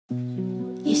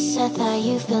You said that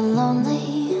you've been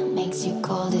lonely, makes you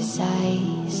cold as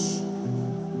ice.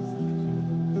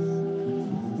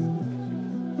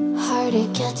 Hard to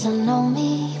get to know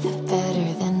me, but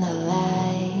better than the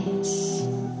lies.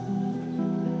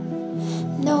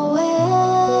 No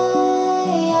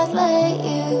way I'd let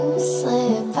you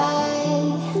slip by.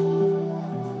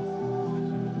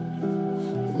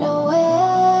 No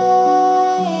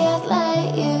way I'd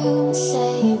let you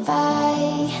say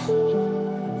bye.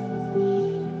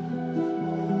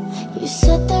 You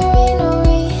said there ain't no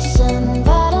reason,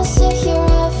 but I'll sit here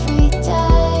every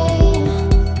day,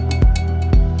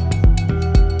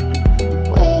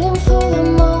 waiting for the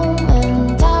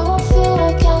moment I won't feel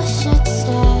like I should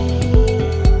stay.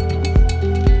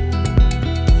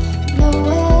 No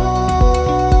way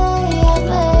I'd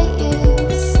let you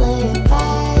slip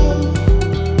by.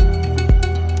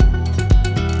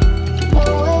 No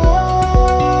way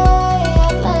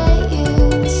I'd let you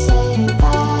say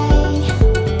bye.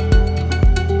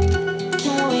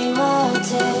 Can we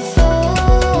watch it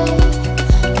fade,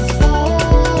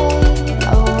 fade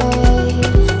away?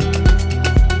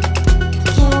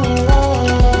 Can we let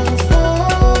it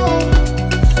fade,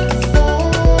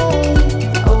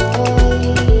 fade away?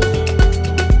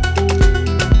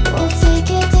 We'll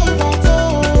take it day by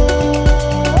day.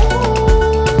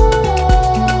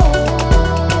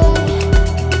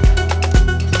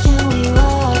 Can we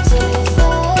watch it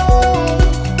fade,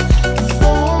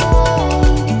 fade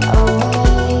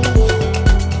away?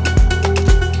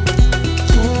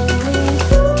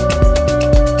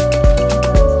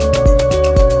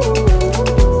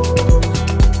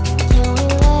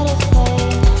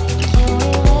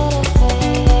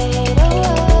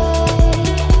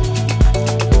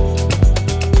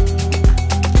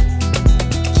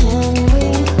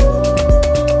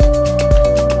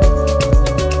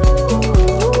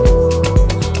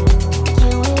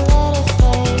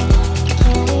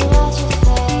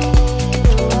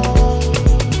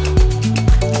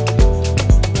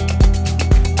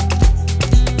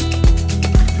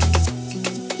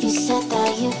 You said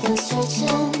that you've been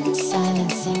searching,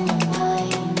 silencing your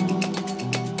mind,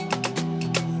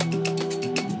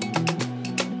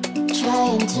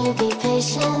 trying to be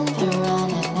patient, but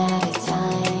running out of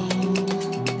time.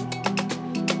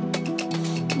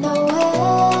 No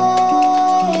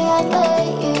way I'd let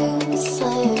you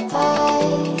slip by.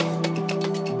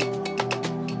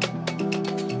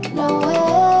 No way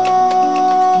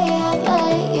I'd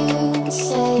let you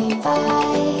say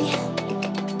bye.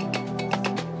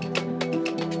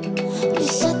 You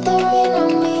said there ain't no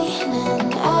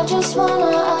meaning, I just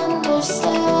wanna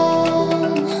understand.